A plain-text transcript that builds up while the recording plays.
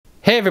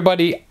Hey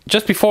everybody,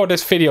 just before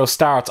this video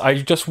starts, I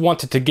just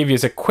wanted to give you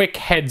a quick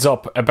heads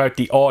up about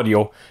the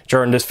audio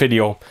during this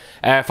video.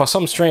 For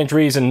some strange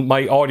reason,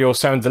 my audio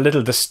sounds a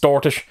little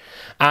distorted,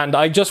 and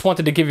I just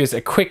wanted to give you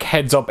a quick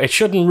heads up. It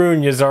shouldn't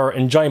ruin your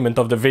enjoyment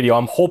of the video,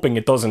 I'm hoping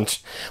it doesn't,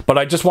 but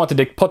I just wanted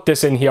to put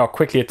this in here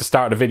quickly at the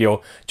start of the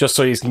video, just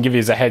so you can give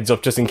you a heads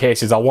up, just in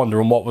case you're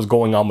wondering what was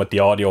going on with the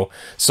audio.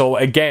 So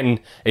again,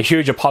 a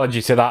huge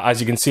apology to that.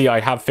 As you can see, I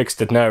have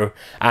fixed it now,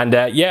 and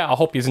yeah, I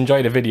hope you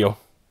enjoy the video.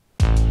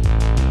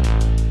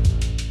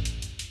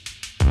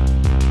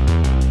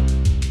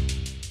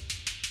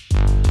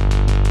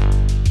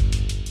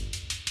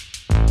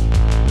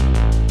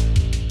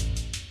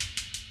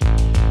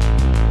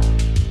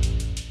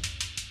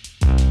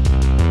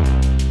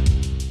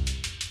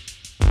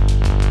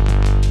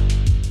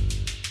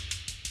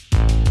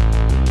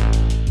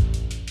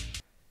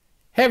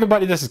 Hey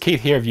everybody, this is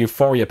Keith here of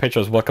Euphoria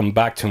Pictures. Welcome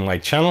back to my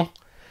channel.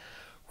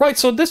 Right,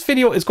 so this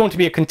video is going to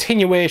be a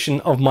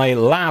continuation of my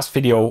last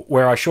video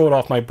where I showed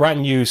off my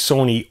brand new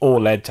Sony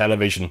OLED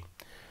television.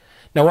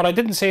 Now what I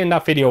didn't say in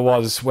that video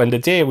was, when the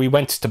day we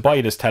went to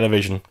buy this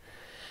television,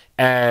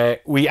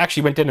 we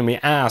actually went in and we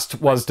asked,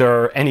 was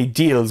there any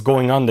deals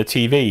going on the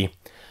TV?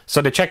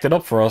 So they checked it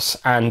up for us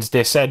and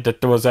they said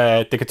that there was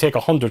they could take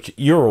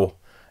 €100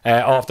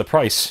 off the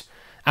price,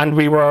 and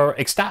we were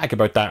ecstatic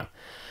about that.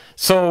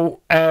 So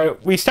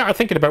we started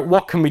thinking about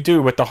what can we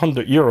do with the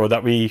 €100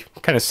 that we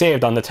kind of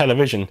saved on the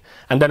television,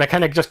 and then it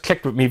kind of just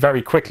clicked with me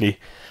very quickly,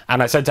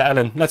 and I said to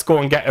Ellen, let's go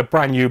and get a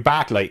brand new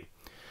backlight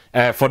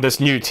for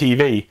this new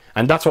TV,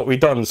 and that's what we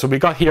done. So we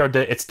got here,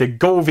 it's the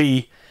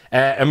Govee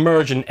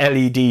Immersion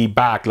LED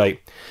backlight.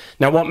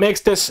 Now what makes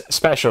this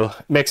special,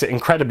 makes it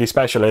incredibly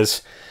special,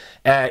 is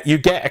you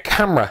get a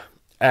camera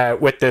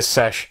with this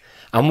set,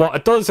 and what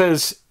it does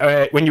is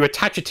when you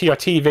attach it to your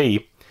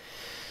TV,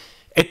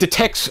 it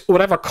detects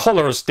whatever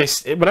colors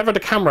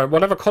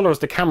whatever colors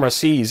the camera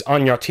sees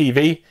on your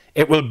TV,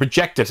 it will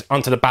project it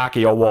onto the back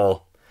of your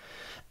wall.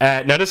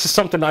 Now this is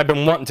something I've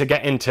been wanting to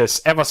get into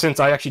ever since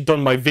I actually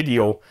done my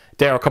video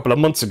there a couple of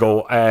months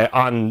ago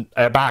on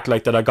a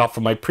backlight that I got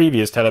from my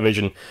previous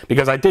television,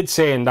 because I did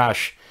say in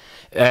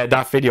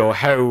that video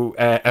how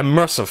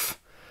immersive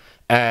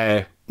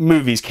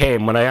movies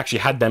came when I actually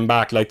had them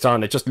backlights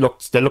on.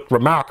 They looked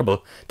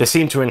remarkable. They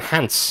seem to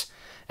enhance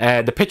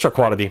the picture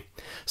quality.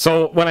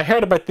 So when I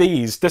heard about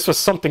these, this was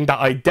something that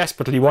I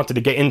desperately wanted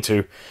to get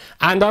into,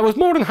 and I was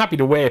more than happy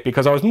to wait,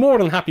 because I was more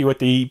than happy with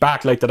the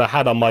backlight that I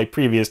had on my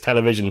previous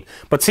television.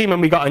 But see, when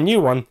we got a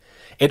new one,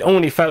 it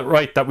only felt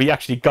right that we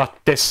actually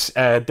got this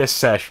this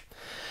set.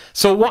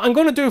 So what I'm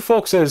going to do,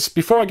 folks, is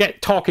before I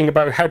get talking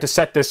about how to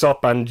set this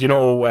up and, you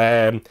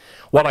know,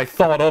 what I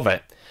thought of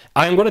it,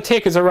 I'm going to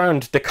take us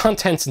around the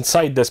contents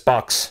inside this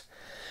box,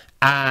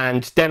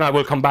 and then I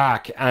will come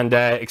back and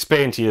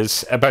explain to you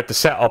about the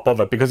setup of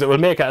it, because it will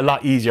make it a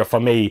lot easier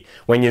for me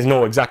when you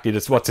know exactly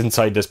what's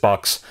inside this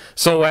box.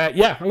 So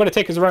yeah, I'm going to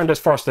take us around this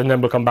first, and then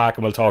we'll come back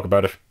and we'll talk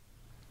about it.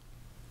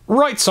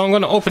 Right, so I'm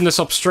going to open this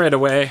up straight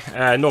away.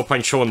 No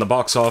point showing the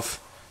box off,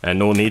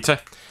 no need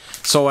to.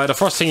 So the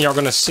first thing you're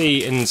going to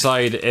see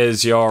inside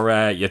is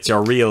it's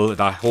your reel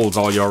that holds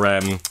all your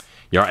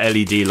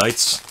LED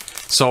lights.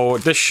 So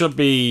this should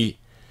be...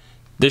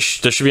 there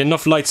should be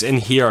enough lights in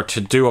here to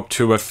do up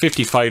to a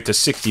 55 to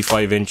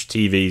 65 inch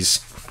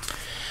TVs.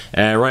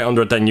 Right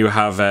under it then you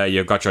have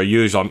you've got your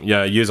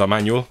user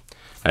manual.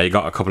 You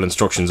got a couple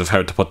instructions of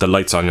how to put the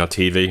lights on your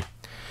TV.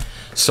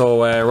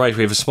 So right,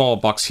 we have a small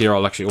box here.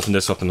 I'll actually open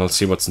this up and I'll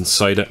see what's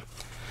inside it.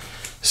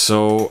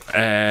 So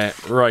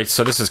right,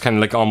 so this is kind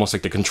of like almost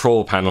like the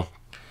control panel.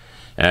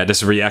 This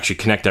is where you actually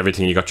connect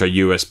everything. You got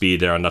your USB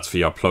there, and that's for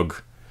your plug.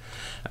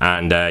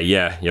 And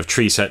yeah, you have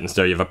 3 settings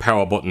there. You have a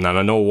power button, and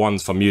I know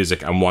one's for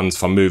music and one's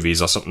for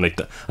movies or something like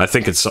that. I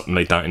think it's something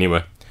like that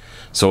anyway.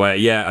 So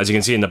yeah, as you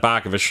can see in the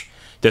back of it,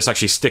 this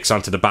actually sticks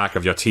onto the back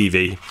of your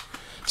TV.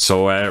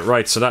 So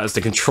right, so that is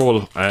the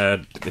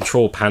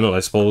control panel, I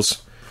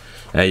suppose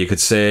you could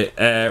say.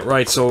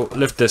 Right, so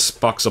lift this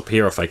box up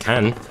here if I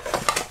can.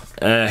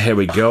 Here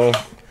we go.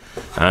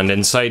 And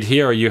inside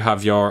here you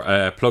have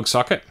your plug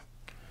socket.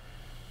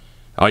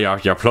 Oh,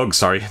 your plug,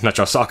 sorry, not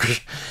your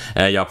socket.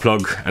 Your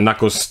plug, and that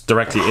goes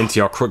directly into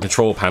your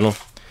control panel.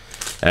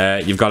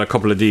 You've got a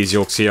couple of these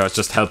yokes here. It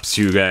just helps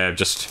you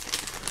just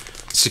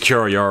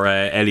secure your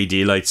LED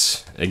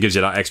lights. It gives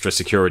you that extra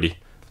security,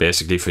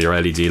 basically, for your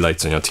LED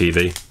lights on your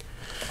TV.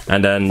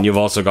 And then you've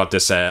also got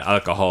this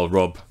alcohol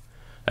rub.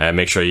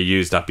 Make sure you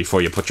use that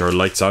before you put your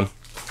lights on.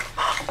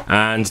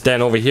 And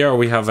then over here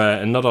we have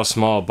another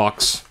small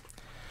box.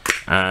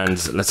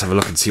 And let's have a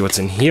look and see what's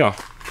in here.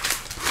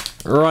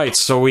 Right,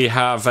 so we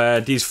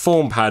have these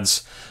foam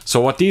pads. So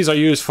what these are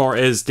used for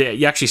is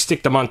you actually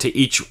stick them onto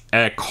each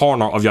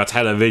corner of your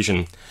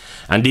television,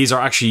 and these are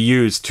actually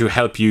used to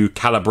help you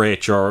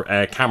calibrate your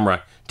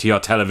camera to your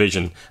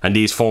television, and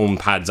these foam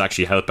pads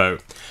actually help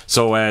out.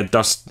 So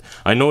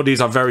I know these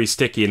are very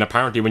sticky, and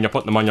apparently when you're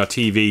putting them on your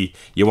TV,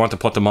 you want to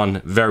put them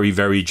on very,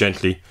 very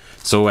gently.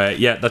 So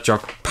yeah, that's your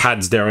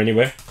pads there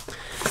anyway.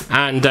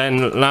 And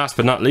then last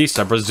but not least,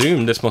 I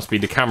presume this must be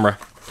the camera.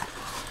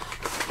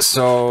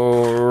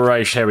 So,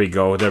 right, here we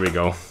go, there we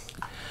go.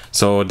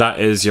 So that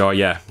is your,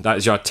 that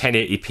is your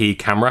 1080p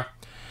camera.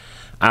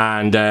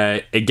 And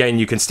again,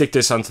 you can stick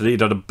this onto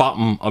either the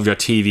bottom of your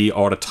TV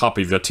or the top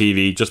of your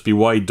TV. Just be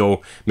wide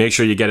though, make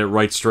sure you get it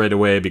right straight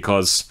away,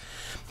 because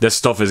this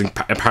stuff is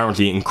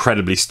apparently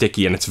incredibly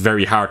sticky and it's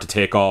very hard to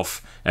take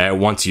off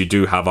once you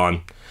do have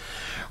on.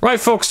 Right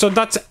folks, so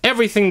that's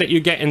everything that you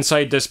get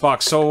inside this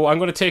box. So I'm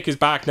going to take his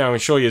back now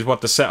and show you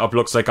what the setup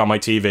looks like on my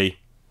TV.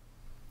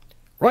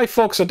 Right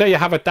folks, so there you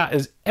have it. That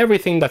is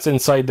everything that's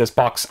inside this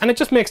box, and it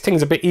just makes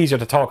things a bit easier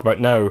to talk about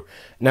now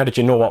that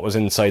you know what was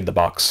inside the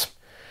box.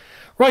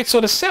 Right,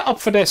 so the setup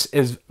for this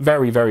is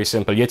very, very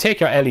simple. You take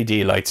your LED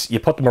lights, you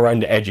put them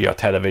around the edge of your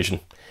television.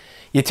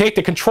 You take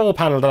the control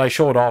panel that I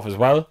showed off as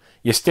well,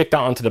 you stick that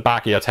onto the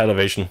back of your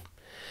television.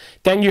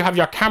 Then you have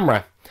your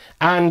camera.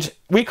 And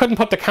we couldn't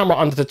put the camera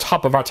onto the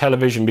top of our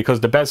television because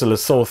the bezel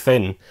is so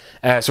thin.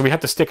 So we had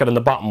to stick it on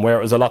the bottom where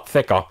it was a lot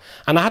thicker.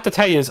 And I have to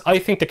tell you, I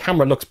think the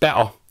camera looks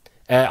better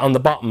on the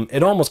bottom.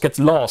 It almost gets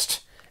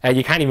lost.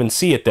 You can't even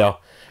see it there.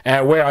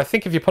 Where I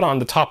think if you put it on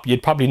the top,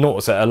 you'd probably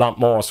notice it a lot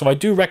more. So I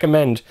do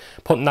recommend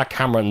putting that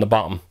camera in the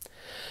bottom.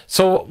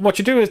 So what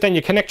you do is then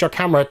you connect your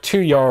camera to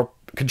your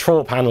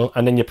control panel,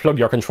 and then you plug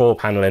your control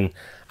panel in,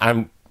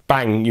 and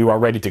bang, you are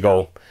ready to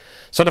go.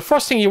 So the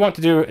first thing you want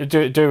to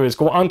do is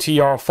go onto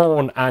your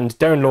phone and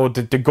download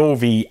the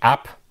Govee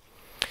app.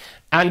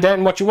 And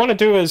then what you want to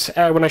do is,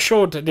 when I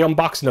showed the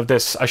unboxing of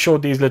this, I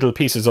showed these little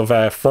pieces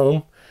of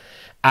foam.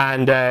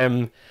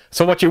 And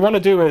so what you want to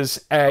do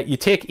is, you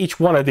take each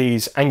one of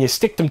these and you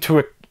stick them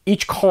to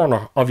each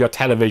corner of your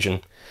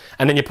television.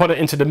 And then you put it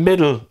into the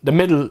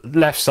middle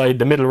left side,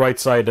 the middle right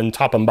side, and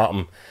top and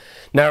bottom.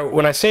 Now,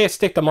 when I say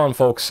stick them on,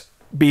 folks,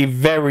 be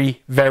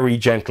very, very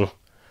gentle.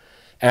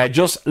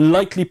 Just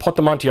lightly put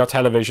them onto your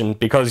television,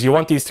 because you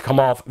want these to come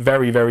off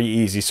very, very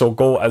easy. So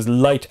go as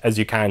light as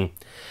you can.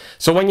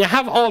 So when you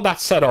have all that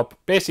set up,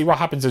 basically what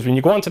happens is when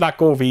you go onto that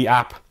Govee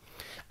app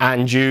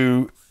and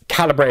you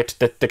calibrate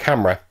the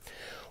camera,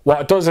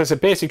 what it does is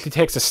it basically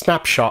takes a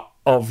snapshot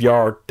of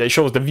it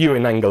shows the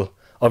viewing angle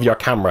of your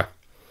camera.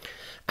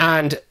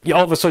 And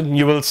all of a sudden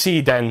you will see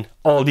then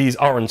all these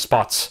orange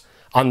spots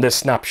on this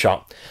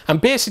snapshot. And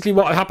basically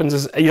what happens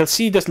is you'll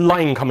see this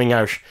line coming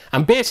out,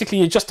 and basically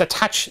you just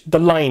attach the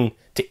line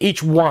to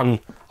each one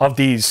of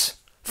these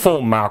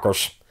foam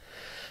markers,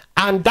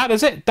 and that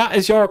is it. That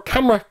is your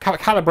camera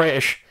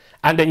calibrated,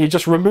 and then you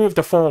just remove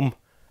the foam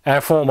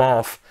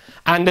off,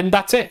 and then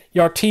that's it.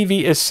 Your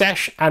TV is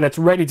set and it's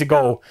ready to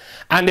go.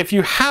 And if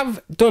you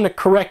have done it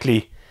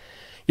correctly,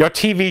 your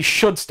TV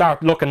should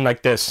start looking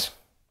like this.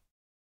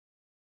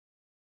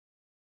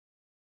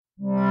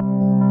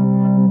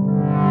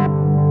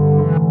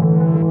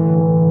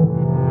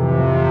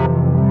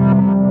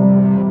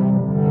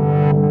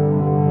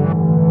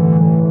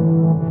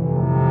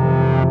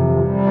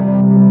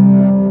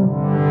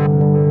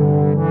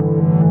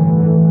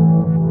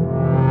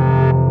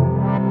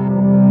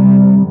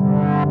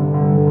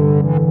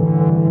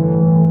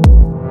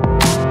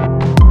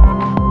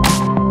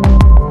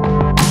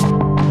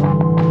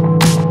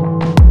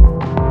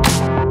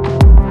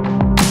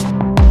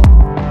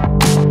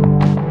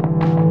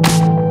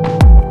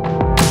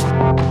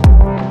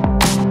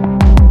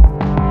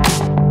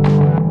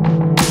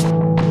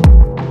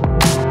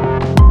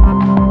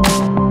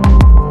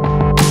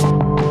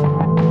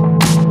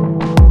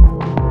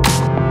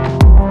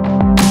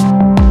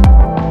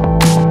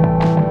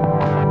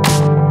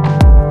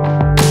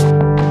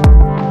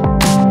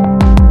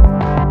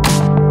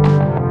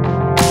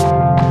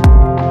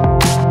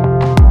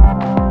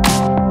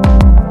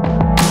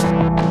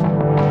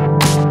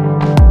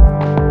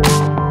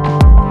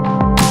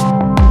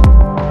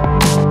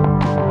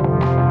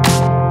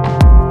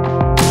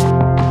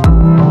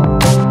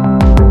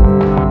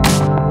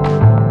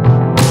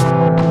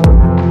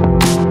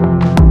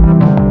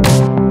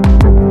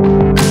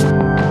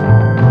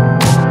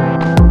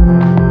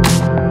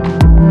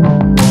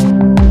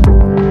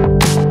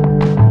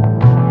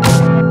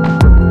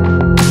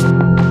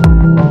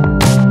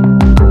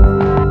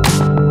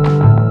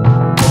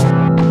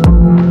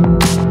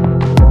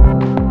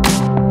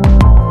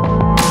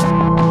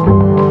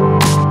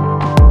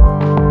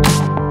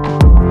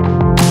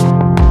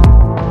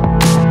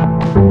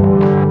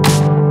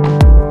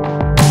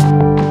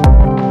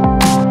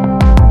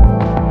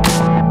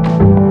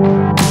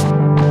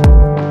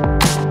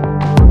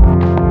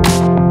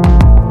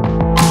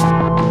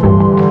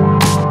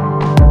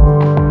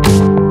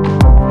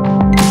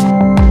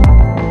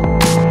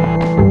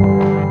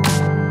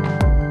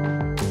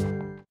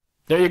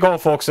 There you go,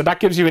 folks. So that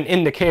gives you an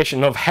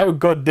indication of how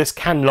good this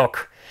can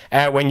look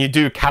when you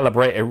do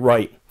calibrate it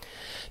right.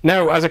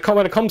 Now,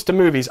 when it comes to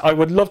movies, I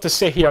would love to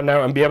sit here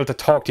now and be able to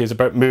talk to you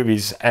about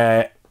movies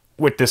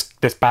with this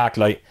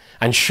backlight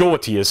and show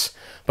it to you.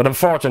 But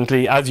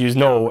unfortunately, as you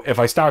know, if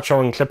I start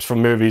showing clips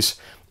from movies,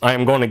 I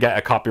am going to get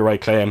a copyright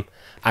claim.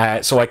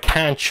 So I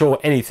can't show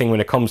anything when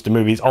it comes to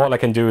movies. All I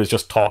can do is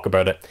just talk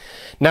about it.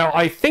 Now,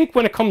 I think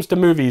when it comes to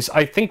movies,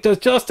 I think there's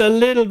just a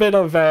little bit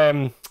of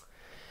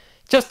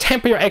just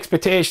temper your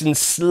expectations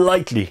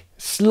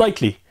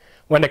slightly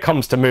when it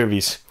comes to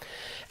movies.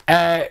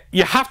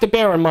 You have to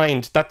bear in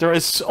mind that there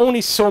is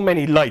only so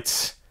many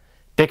lights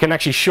they can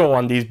actually show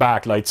on these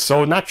backlights.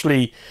 So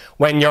naturally,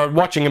 when you're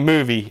watching a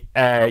movie,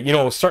 you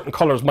know, certain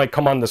colors might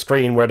come on the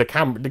screen where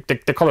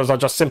the colors are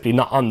just simply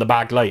not on the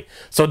backlight.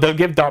 So they'll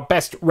give their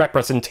best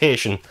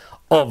representation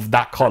of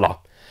that color.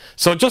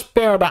 So just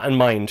bear that in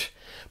mind.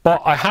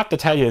 But I have to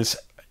tell you,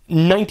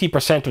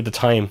 90% of the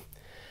time,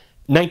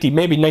 maybe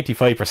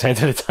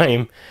 95% of the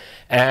time,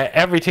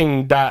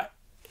 everything that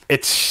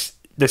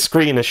the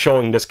screen is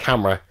showing this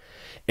camera,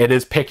 it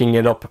is picking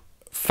it up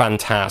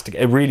fantastic.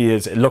 It really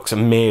is. It looks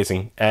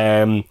amazing.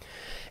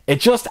 It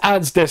just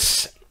adds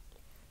this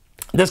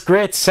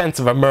great sense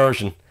of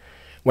immersion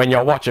when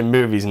you're watching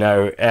movies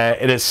now.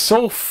 It is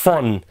so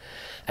fun,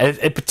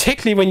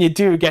 particularly when you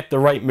do get the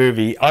right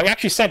movie. I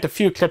actually sent a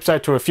few clips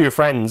out to a few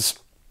friends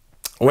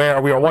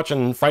where we were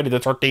watching Friday the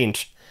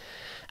 13th,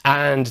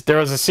 and there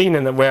is a scene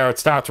in it where it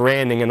starts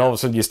raining and all of a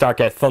sudden you start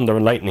getting thunder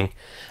and lightning,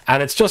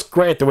 and it's just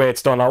great the way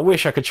it's done. I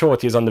wish I could show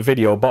it to you on the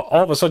video, but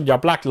all of a sudden your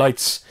black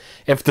lights,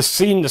 if the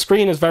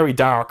screen is very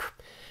dark,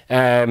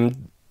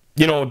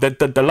 you know,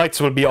 the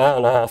lights will be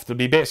all off. They'll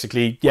be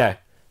basically,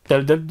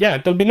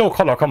 there'll be no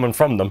color coming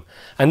from them,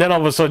 and then all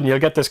of a sudden you'll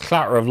get this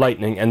clatter of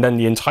lightning, and then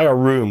the entire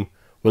room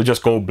will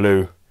just go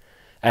blue,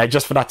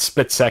 just for that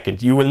split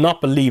second. You will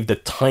not believe the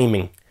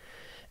timing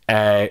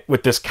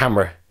with this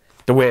camera,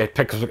 the way it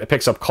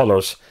picks up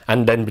colors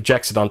and then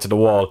projects it onto the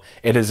wall.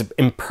 It is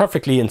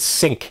imperfectly in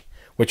sync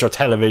with your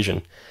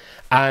television,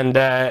 and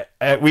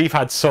we've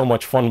had so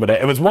much fun with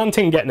it. It was one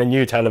thing getting a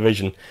new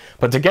television,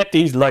 but to get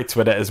these lights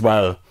with it as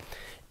well,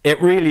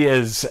 it really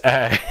is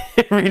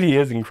it really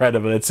is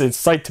incredible. It's a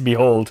sight to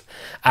behold,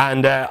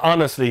 and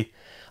honestly,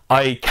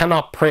 I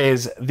cannot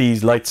praise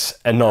these lights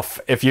enough.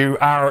 If you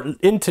are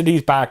into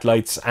these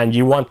backlights and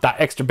you want that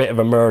extra bit of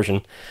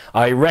immersion,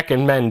 I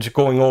recommend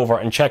going over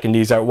and checking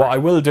these out. What I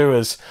will do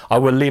is I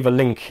will leave a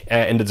link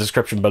in the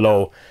description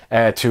below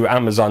to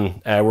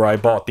Amazon where I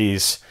bought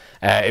these.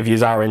 If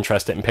you are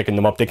interested in picking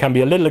them up, they can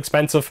be a little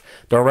expensive.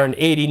 They're around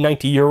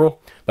 80-90 euro,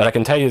 but I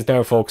can tell you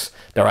now, folks,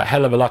 they're a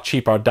hell of a lot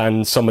cheaper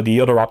than some of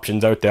the other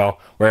options out there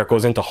where it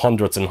goes into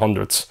hundreds and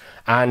hundreds.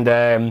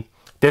 And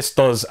this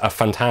does a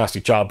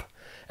fantastic job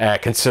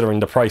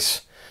considering the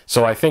price.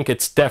 So I think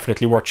it's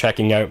definitely worth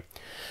checking out.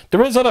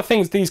 There is other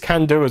things these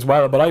can do as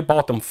well, but I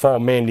bought them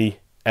for mainly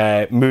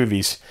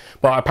movies.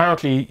 But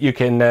apparently you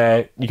can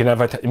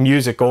have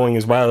music going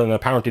as well, and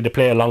apparently they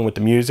play along with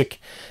the music.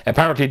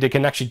 Apparently they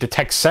can actually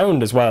detect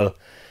sound as well.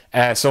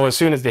 So as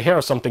soon as they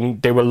hear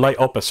something, they will light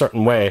up a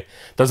certain way.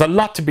 There's a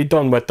lot to be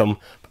done with them,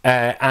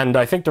 and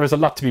I think there is a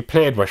lot to be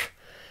played with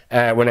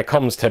when it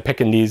comes to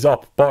picking these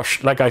up. But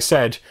like I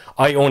said,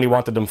 I only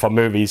wanted them for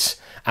movies,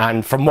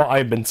 and from what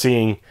I've been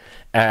seeing,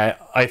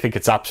 I think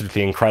it's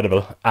absolutely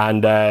incredible.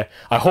 And I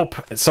hope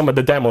some of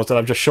the demos that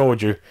I've just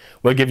showed you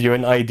will give you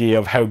an idea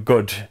of how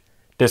good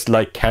this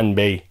light can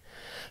be.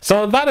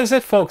 So that is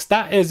it, folks.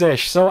 That is it.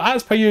 So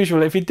as per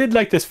usual, if you did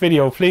like this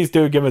video, please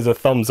do give us a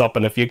thumbs up,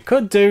 and if you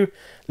could do,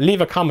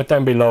 leave a comment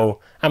down below,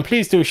 and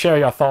please do share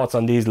your thoughts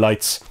on these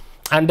lights.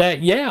 And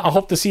yeah, I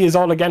hope to see you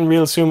all again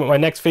real soon with my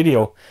next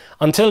video.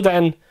 Until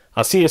then,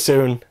 I'll see you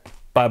soon.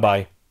 Bye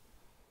bye.